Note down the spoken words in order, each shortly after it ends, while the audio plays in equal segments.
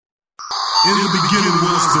In the beginning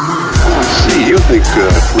was the word. Oh, I see. You think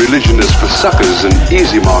religion is for suckers and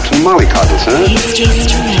easy marks and mollycoddles, huh?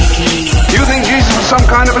 You think Jesus was some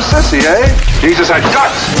kind of a sissy, eh? Jesus had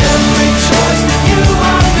guts. Every choice that you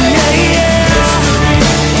are making,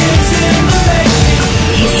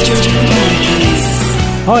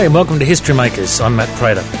 Hi and welcome to History Makers. I'm Matt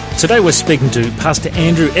Prater. Today we're speaking to Pastor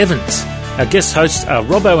Andrew Evans. Our guest hosts are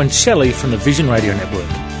Robbo and Shelley from the Vision Radio Network.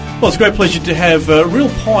 Well, it's a great pleasure to have a real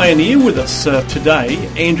pioneer with us today,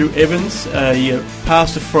 Andrew Evans, a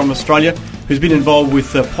pastor from Australia who's been involved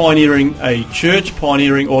with pioneering a church,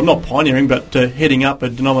 heading up a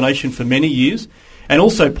denomination for many years, and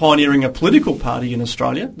also pioneering a political party in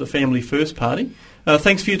Australia, the Family First Party.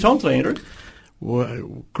 Thanks for your time today, Andrew.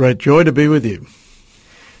 Well, great joy to be with you.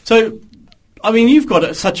 So, I mean, you've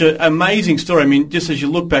got such an amazing story. I mean, just as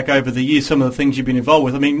you look back over the years, some of the things you've been involved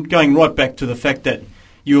with, I mean, going right back to the fact that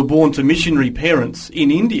you were born to missionary parents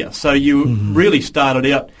in India. So you really started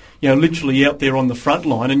out, literally out there on the front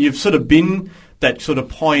line, and you've sort of been that sort of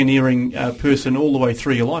pioneering person all the way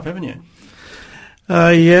through your life, haven't you?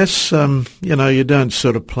 Yes. You don't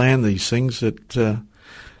sort of plan these things. It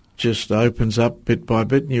just opens up bit by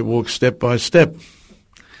bit, and you walk step by step.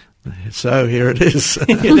 So here it is.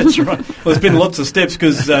 Yeah, that's right. Well, there's been lots of steps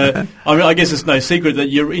because I guess it's no secret that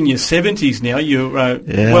you're in your 70s now. You're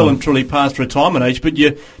well and truly past retirement age, but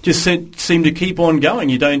you just seem to keep on going.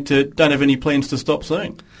 You don't have any plans to stop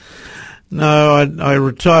soon. No, I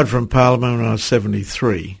retired from Parliament when I was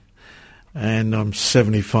 73, and I'm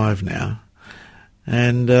 75 now.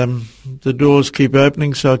 And the doors keep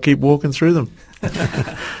opening, so I keep walking through them.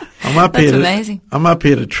 That's amazing. I'm up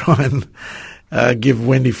here to try and give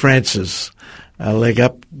Wendy Francis a leg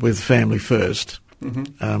up with Family First.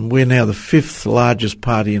 Mm-hmm. We're now the fifth largest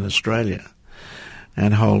party in Australia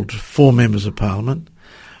and hold 4 members of Parliament,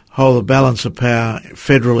 hold the balance of power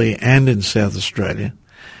federally and in South Australia,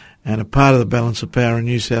 and a part of the balance of power in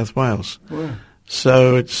New South Wales. Wow.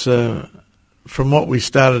 So it's from what we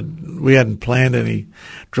started, we hadn't planned any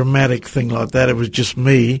dramatic thing like that. It was just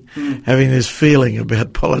me having this feeling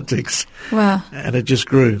about politics. Wow. And it just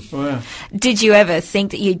grew. Wow. Did you ever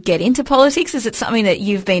think that you'd get into politics? Is it something that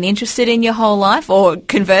you've been interested in your whole life? Or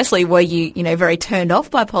conversely, were you, very turned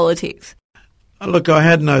off by politics? Look, I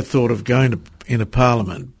had no thought of going into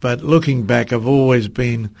Parliament, but looking back, I've always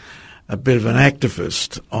been a bit of an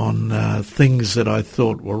activist on things that I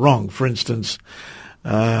thought were wrong. For instance,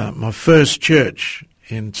 my first church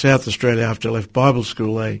in South Australia after I left Bible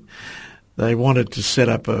school, they wanted to set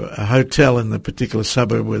up a hotel in the particular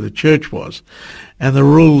suburb where the church was. And the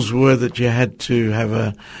rules were that you had to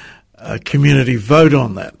have a community vote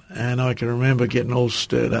on that. And I can remember getting all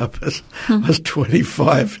stirred up as I was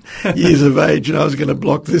 25 years of age and I was going to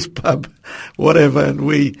block this pub, whatever. And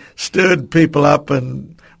we stirred people up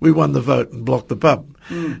and we won the vote and blocked the pub.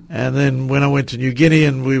 And then when I went to New Guinea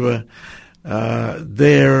and we were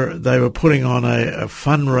there, they were putting on a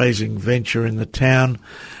fundraising venture in the town,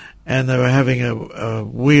 and they were having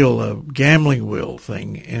a gambling wheel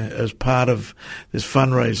thing as part of this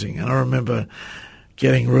fundraising. And I remember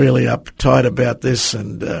getting really uptight about this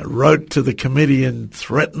and wrote to the committee and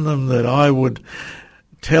threatened them that I would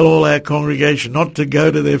tell all our congregation not to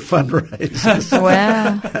go to their fundraisers.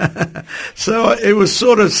 Wow. So it was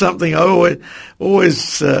sort of something I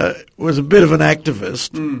always was a bit of an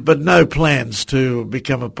activist, but no plans to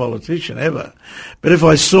become a politician ever. But if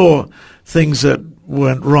I saw things that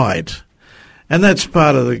weren't right, and that's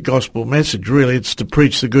part of the gospel message, really, it's to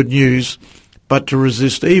preach the good news, but to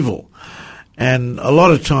resist evil. And a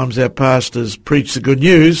lot of times our pastors preach the good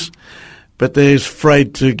news, but they're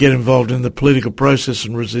afraid to get involved in the political process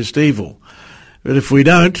and resist evil. But if we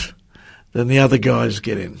don't, then the other guys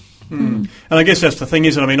get in. And I guess that's the thing,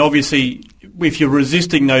 isn't it? I mean, obviously, if you're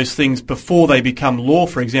resisting those things before they become law,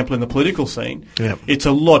 for example, in the political scene, it's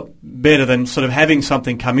a lot better than sort of having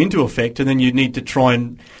something come into effect and then you need to try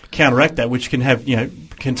and counteract that, which can have,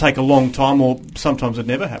 can take a long time or sometimes it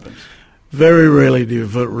never happens. Very rarely do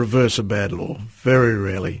you reverse a bad law. Very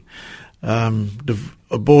rarely.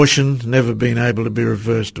 Abortion, never been able to be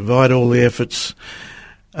reversed. Divide all the efforts.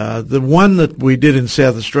 The one that we did in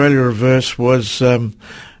South Australia reverse was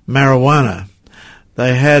marijuana.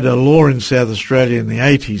 They had a law in South Australia in the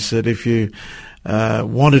 80s that if you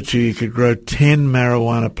wanted to, you could grow 10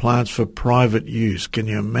 marijuana plants for private use. Can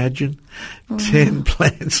you imagine? 10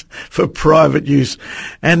 plants for private use.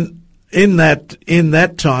 And in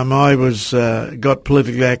that time, I was got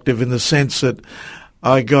politically active in the sense that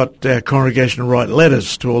I got our congregation to write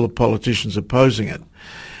letters to all the politicians opposing it.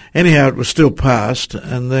 Anyhow, it was still passed,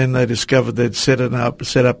 and then they discovered they'd set up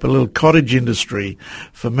a little cottage industry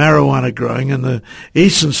for marijuana growing, and the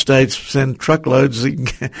eastern states sent truckloads and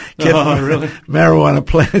kept marijuana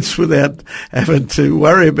plants without having to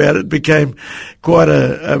worry about it. It became quite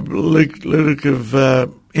a lucrative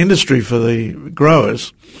industry for the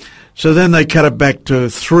growers. So then they cut it back to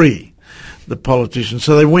 3, the politicians.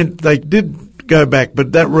 So they did go back,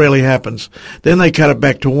 but that rarely happens. Then they cut it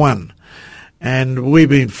back to 1. And we've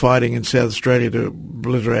been fighting in South Australia to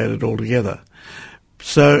obliterate it altogether.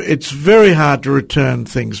 So it's very hard to return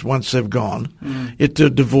things once they've gone. It's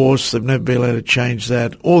a divorce, they've never been able to change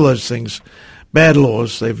that. All those things, bad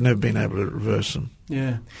laws, they've never been able to reverse them.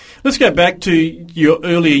 Yeah. Let's go back to your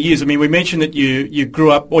earlier years. I mean, we mentioned that you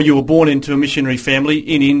grew up, or you were born into a missionary family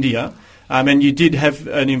in India, and you did have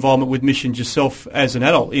an involvement with missions yourself as an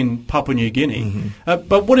adult in Papua New Guinea.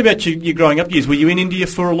 But what about your growing up years? Were you in India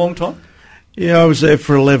for a long time? Yeah, I was there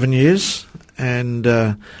for 11 years, and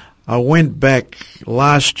I went back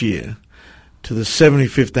last year to the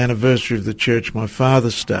 75th anniversary of the church my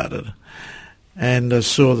father started, and I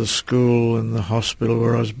saw the school and the hospital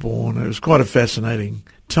where I was born. It was quite a fascinating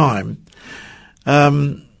time.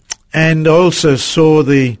 And I also saw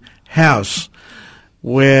the house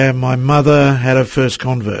where my mother had her first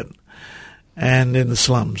convert, and in the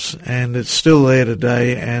slums, and it's still there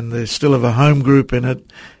today, and they still have a home group in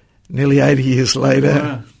it. Nearly 80 years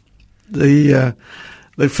later, the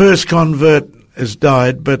first convert has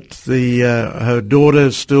died, but her daughter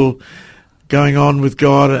is still going on with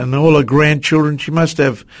God, and all her grandchildren. She must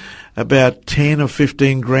have about 10 or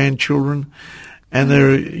 15 grandchildren, and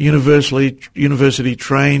they're university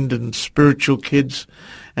trained and spiritual kids,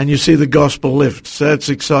 and you see the gospel lift. So it's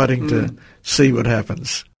exciting to see what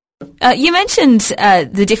happens. You mentioned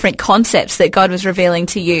the different concepts that God was revealing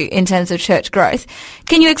to you in terms of church growth.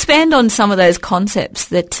 Can you expand on some of those concepts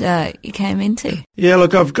that you came into? Yeah,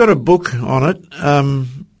 look, I've got a book on it,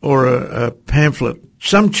 or a pamphlet.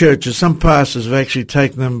 Some churches, some pastors have actually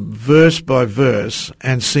taken them verse by verse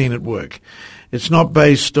and seen it work. It's not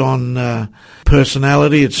based on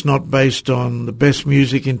personality. It's not based on the best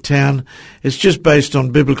music in town. It's just based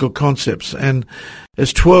on biblical concepts. And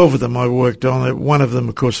there's 12 of them I worked on. One of them,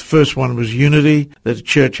 of course, the first one was unity, that the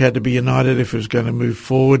church had to be united if it was going to move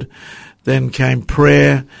forward. Then came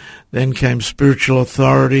prayer. Then came spiritual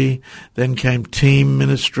authority. Then came team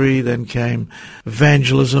ministry. Then came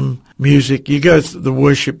evangelism, music. You go through the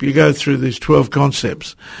worship. You go through these 12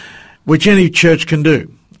 concepts, which any church can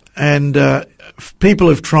do. And people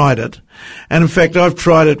have tried it. And in fact, I've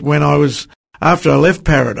tried it after I left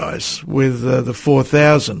Paradise with the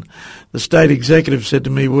 4,000. The state executive said to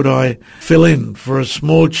me, would I fill in for a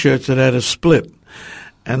small church that had a split?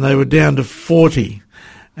 And they were down to 40.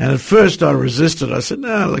 And at first I resisted. I said,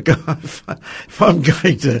 no, look, if I'm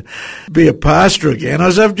going to be a pastor again,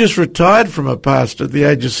 I've just retired from a pastor at the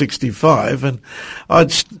age of 65, and I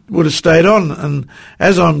would have stayed on. And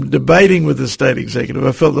as I'm debating with the state executive,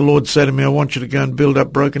 I felt the Lord say to me, I want you to go and build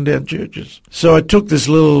up broken down churches. So I took this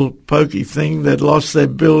little pokey thing that lost their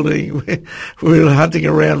building. We were hunting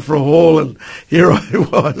around for a hall, and here I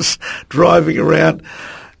was driving around.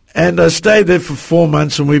 And I stayed there for 4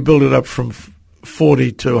 months, and we built it up from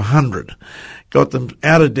 40 to 100, got them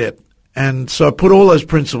out of debt. And so I put all those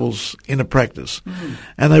principles into practice,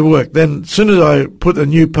 and they worked. Then as soon as I put a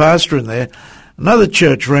new pastor in there, another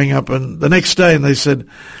church rang up and the next day, and they said,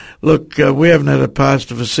 look, we haven't had a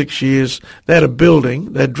pastor for 6 years. They had a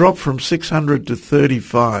building. They dropped from 600 to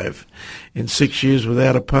 35 in 6 years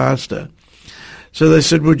without a pastor. So they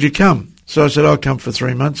said, would you come? So I said, I'll come for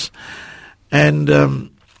 3 months. And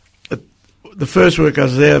the first week I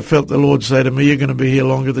was there, I felt the Lord say to me, you're going to be here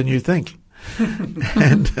longer than you think.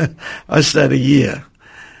 And I stayed a year,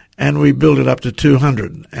 and we built it up to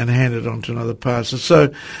 200 and handed it on to another pastor.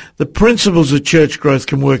 So the principles of church growth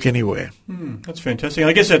can work anywhere. That's fantastic. And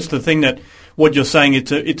I guess that's the thing, that what you're saying,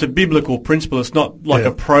 it's a biblical principle. It's not like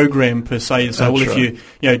a program per se. So, well, if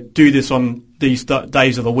you do this on these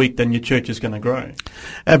days of the week, then your church is going to grow.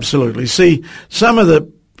 Absolutely. See, some of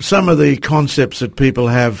the concepts that people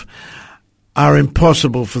have are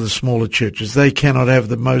impossible for the smaller churches. They cannot have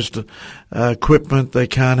the most equipment. They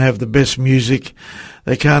can't have the best music.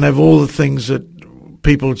 They can't have all the things that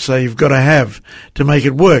people would say you've got to have to make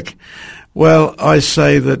it work. Well, I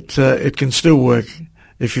say that it can still work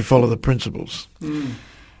if you follow the principles.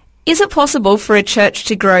 Is it possible for a church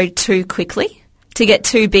to grow too quickly, to get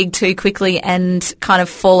too big too quickly and kind of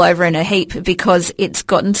fall over in a heap because it's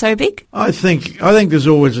gotten so big? I think there's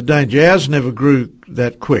always a danger. Ours never grew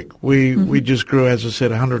that quick. We just grew, as I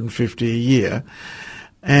said, 150 a year,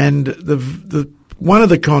 and one of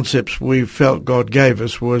the concepts we felt God gave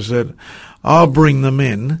us was that I'll bring them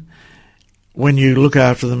in when you look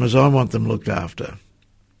after them as I want them looked after.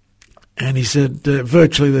 And he said,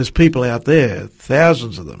 virtually there's people out there,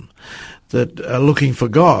 thousands of them, that are looking for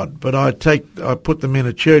God, but I put them in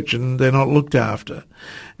a church and they're not looked after.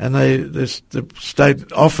 And the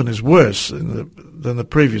state often is worse than the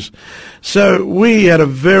previous. So we had a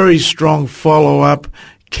very strong follow-up,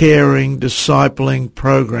 caring, discipling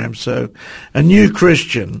program. So a new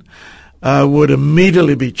Christian would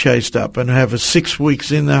immediately be chased up and have a 6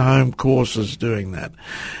 weeks in their home courses doing that.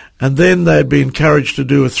 And then they'd be encouraged to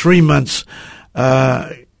do a 3 months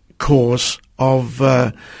course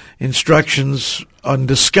of instructions on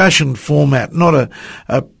discussion format, not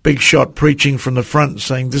a big shot preaching from the front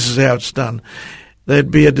saying this is how it's done.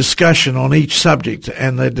 There'd be a discussion on each subject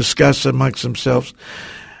and they'd discuss amongst themselves.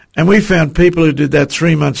 And we found people who did that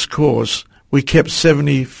 3 months course, we kept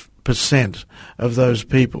 70% of those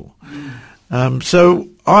people. So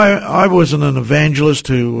I wasn't an evangelist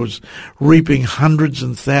who was reaping hundreds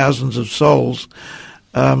and thousands of souls,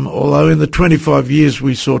 although in the 25 years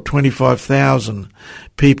we saw 25,000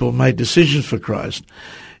 people made decisions for Christ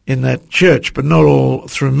in that church, but not all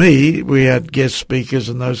through me. We had guest speakers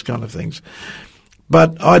and those kind of things.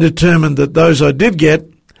 But I determined that those I did get,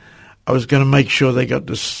 I was going to make sure they got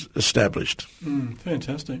established.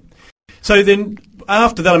 Fantastic. So then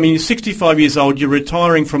after that, I mean, you're 65 years old, you're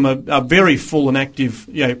retiring from a very full and active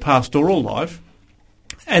pastoral life,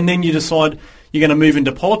 and then you decide you're going to move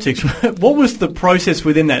into politics. What was the process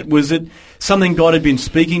within that? Was it something God had been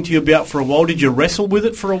speaking to you about for a while? Did you wrestle with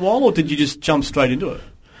it for a while, or did you just jump straight into it?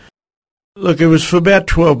 Look, it was for about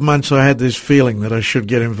 12 months I had this feeling that I should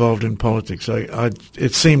get involved in politics.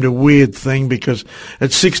 It seemed a weird thing because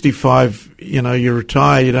at 65, you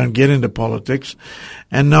retire, you don't get into politics,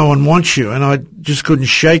 and no one wants you, and I just couldn't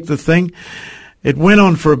shake the thing. It went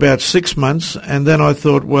on for about 6 months, and then I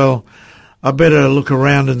thought, well, I better look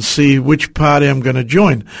around and see which party I'm going to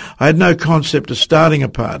join. I had no concept of starting a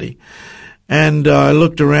party. And I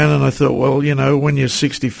looked around and I thought, well, when you're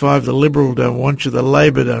 65, the Liberal don't want you, the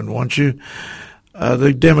Labor don't want you,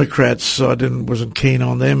 the Democrats I wasn't keen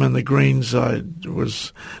on them, and the Greens I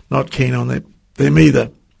was not keen on them either.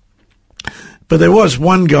 But there was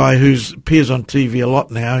one guy who appears on TV a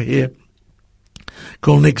lot now here,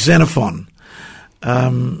 called Nick Xenophon.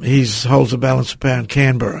 He holds a balance of power in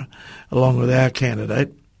Canberra, along with our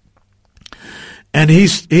candidate. And he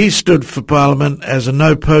stood for Parliament as a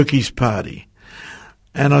no pokies party.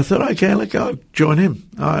 And I thought, okay, look, I'll join him.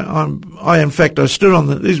 In fact, I stood on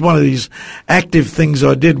this is one of these active things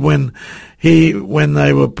I did when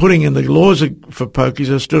they were putting in the laws for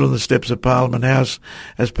pokies. I stood on the steps of Parliament House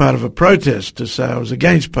as part of a protest to say I was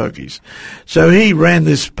against pokies. So he ran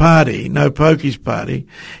this party, no pokies party.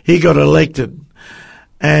 He got elected.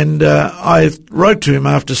 And I wrote to him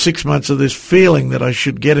after 6 months of this feeling that I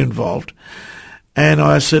should get involved. And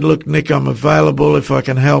I said, look, Nick, I'm available. If I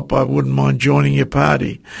can help, I wouldn't mind joining your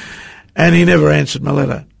party. And he never answered my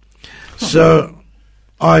letter. So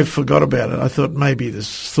I forgot about it. I thought maybe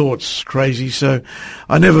this thought's crazy. So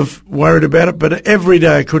I never worried about it. But every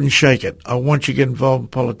day I couldn't shake it. I want you to get involved in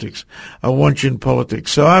politics. I want you in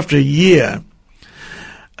politics. So after a year,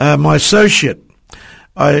 my associate,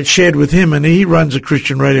 I shared with him, and he runs a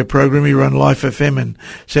Christian radio program. He ran Life FM in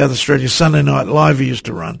South Australia. Sunday Night Live he used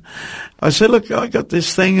to run. I said, look, I got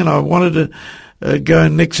this thing, and I wanted to go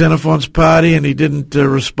in Nick Xenophon's party, and he didn't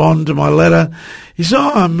respond to my letter. He said,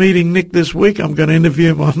 I'm meeting Nick this week. I'm going to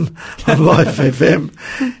interview him on Life FM.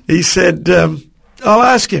 He said, I'll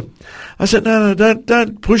ask him. I said, no,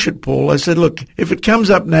 don't push it, Paul. I said, look, if it comes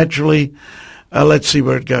up naturally, let's see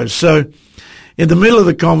where it goes. So in the middle of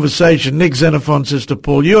the conversation, Nick Xenophon says to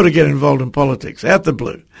Paul, you ought to get involved in politics, out the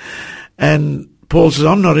blue. And Paul says,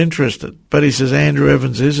 I'm not interested. But he says, Andrew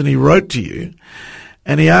Evans is, and he wrote to you,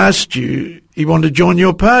 and he asked you, he wanted to join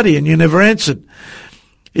your party, and you never answered.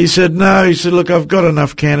 He said, no. He said, look, I've got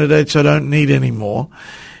enough candidates. I don't need any more.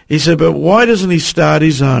 He said, but why doesn't he start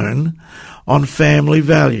his own on family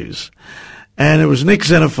values? And it was Nick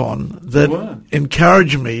Xenophon that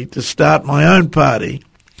encouraged me to start my own party.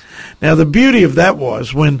 Now, the beauty of that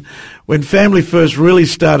was when Family First really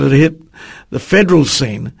started to hit the federal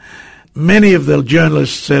scene, many of the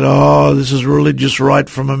journalists said, this is religious right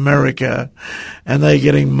from America, and they're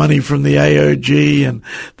getting money from the AOG, and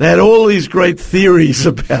they had all these great theories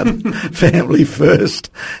about Family First,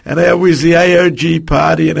 and how it was the AOG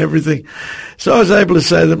party and everything. So I was able to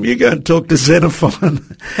say to them, you go and talk to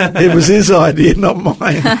Xenophon. It was his idea, not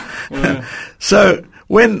mine. Yeah. So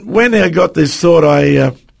when I got this thought,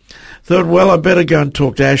 I thought, well, I better go and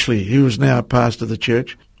talk to Ashley, who was now a pastor of the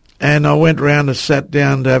church. and I went round and sat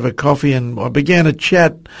down to have a coffee, and I began to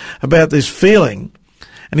chat about this feeling,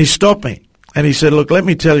 and he stopped me, and he said, look, let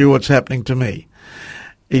me tell you what's happening to me.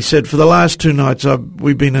 He said, for the last 2 nights,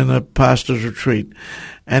 we've been in a pastor's retreat,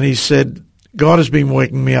 and he said, God has been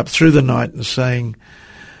waking me up through the night and saying,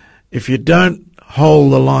 if you don't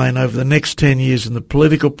hold the line over the next 10 years in the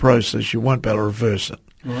political process, you won't be able to reverse it.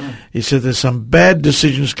 Wow. He said, there's some bad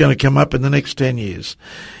decisions going to come up in the next 10 years.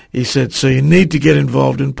 He said, so you need to get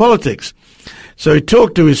involved in politics. So he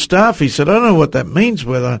talked to his staff. He said, I don't know what that means,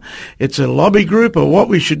 whether it's a lobby group or what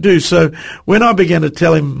we should do. So when I began to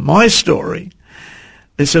tell him my story,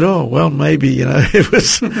 they said, oh, well, maybe, it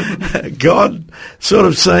was God sort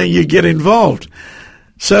of saying you get involved.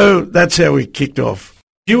 So that's how we kicked off.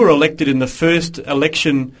 You were elected in the first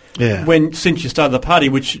election since you started the party,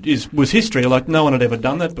 which was history. Like, no one had ever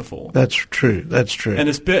done that before. That's true. And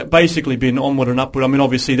it's basically been onward and upward. I mean,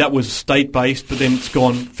 obviously that was state-based, but then it's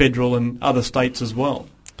gone federal and other states as well.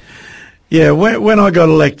 Yeah, when I got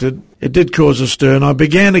elected, it did cause a stir, and I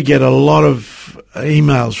began to get a lot of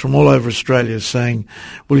emails from all over Australia saying,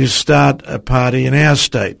 will you start a party in our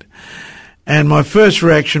state? And my first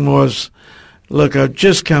reaction was, look, I've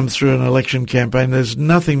just come through an election campaign. There's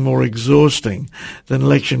nothing more exhausting than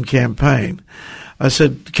election campaign. I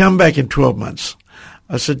said, come back in 12 months.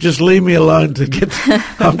 I said, just leave me alone to get...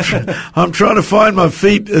 I'm trying to find my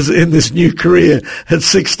feet in this new career at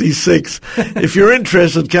 66. If you're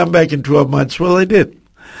interested, come back in 12 months. Well, they did.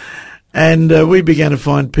 And we began to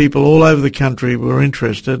find people all over the country who were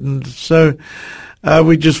interested. And so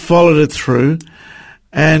we just followed it through.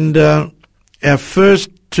 And our first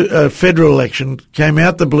federal election came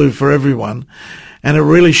out the blue for everyone. And it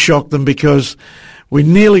really shocked them because we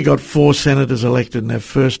nearly got 4 senators elected in our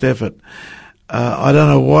first effort. I don't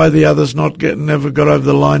know why the others never got over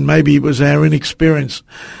the line. Maybe it was our inexperience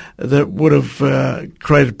that would have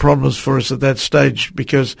created problems for us at that stage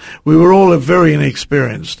because we were all very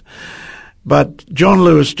inexperienced. But John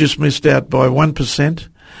Lewis just missed out by 1%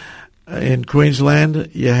 in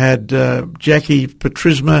Queensland. You had Jackie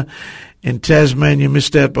Patrisma in Tasmania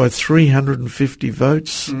missed out by 350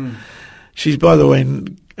 votes. Mm. She's, by the way,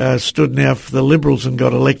 stood now for the Liberals and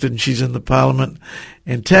got elected, and she's in the Parliament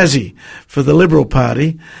in Tassie for the Liberal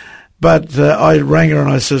Party. But I rang her and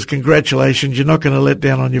I says, congratulations, you're not going to let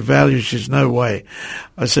down on your values. She says, no way.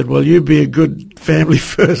 I said, well, you be a good family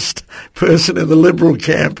first person in the Liberal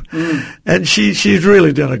camp. Mm. And she's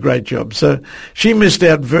really done a great job. So she missed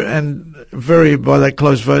out very by that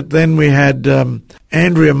close vote. Then we had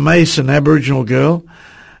Andrea Mason, Aboriginal girl,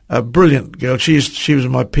 a brilliant girl. She was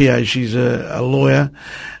my PA. She's a lawyer.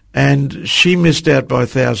 And she missed out by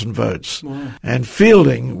 1,000 votes. Wow. And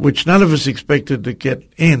Fielding, which none of us expected to get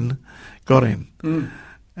in, got in. Mm.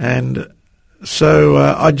 And so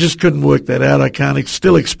I just couldn't work that out. I can't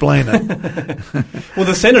still explain it. Well,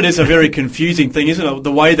 the Senate is a very confusing thing, isn't it?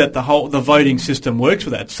 The way that the voting system works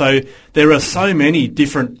with that. So there are so many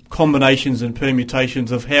different combinations and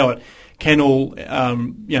permutations of how it can all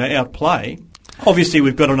outplay. Obviously,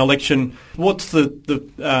 we've got an election. What's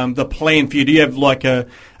the plan for you? Do you have like a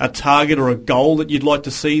target or a goal that you'd like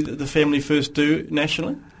to see the Family First do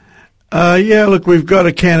nationally? Look, we've got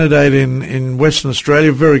a candidate in Western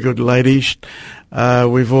Australia, very good lady.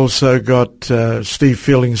 We've also got Steve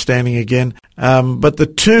Fielding standing again. But the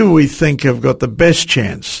two we think have got the best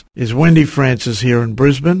chance is Wendy Francis here in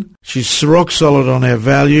Brisbane. She's rock solid on our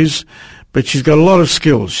values. But she's got a lot of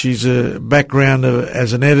skills. She's a background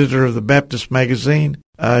as an editor of the Baptist magazine.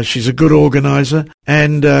 She's a good organiser.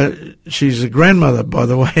 And she's a grandmother, by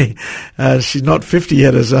the way. She's not 50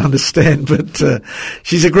 yet, as I understand, but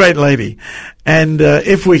she's a great lady. And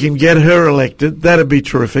if we can get her elected, that'd be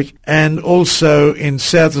terrific. And also in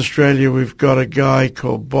South Australia, we've got a guy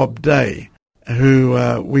called Bob Day,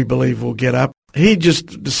 who we believe will get up. He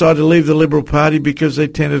just decided to leave the Liberal Party because they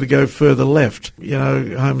tended to go further left. You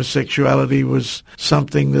know, homosexuality was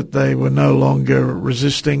something that they were no longer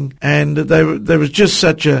resisting, and there was just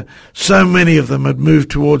so many of them had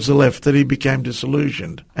moved towards the left that he became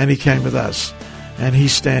disillusioned, and he came with us, and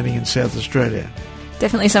he's standing in South Australia.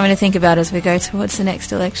 Definitely something to think about as we go towards the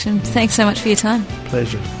next election. Thanks so much for your time.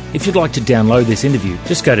 Pleasure. If you'd like to download this interview,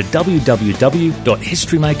 just go to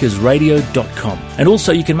www.historymakersradio.com. And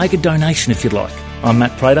also you can make a donation if you'd like. I'm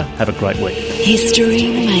Matt Prater. Have a great week. History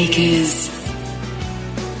Makers.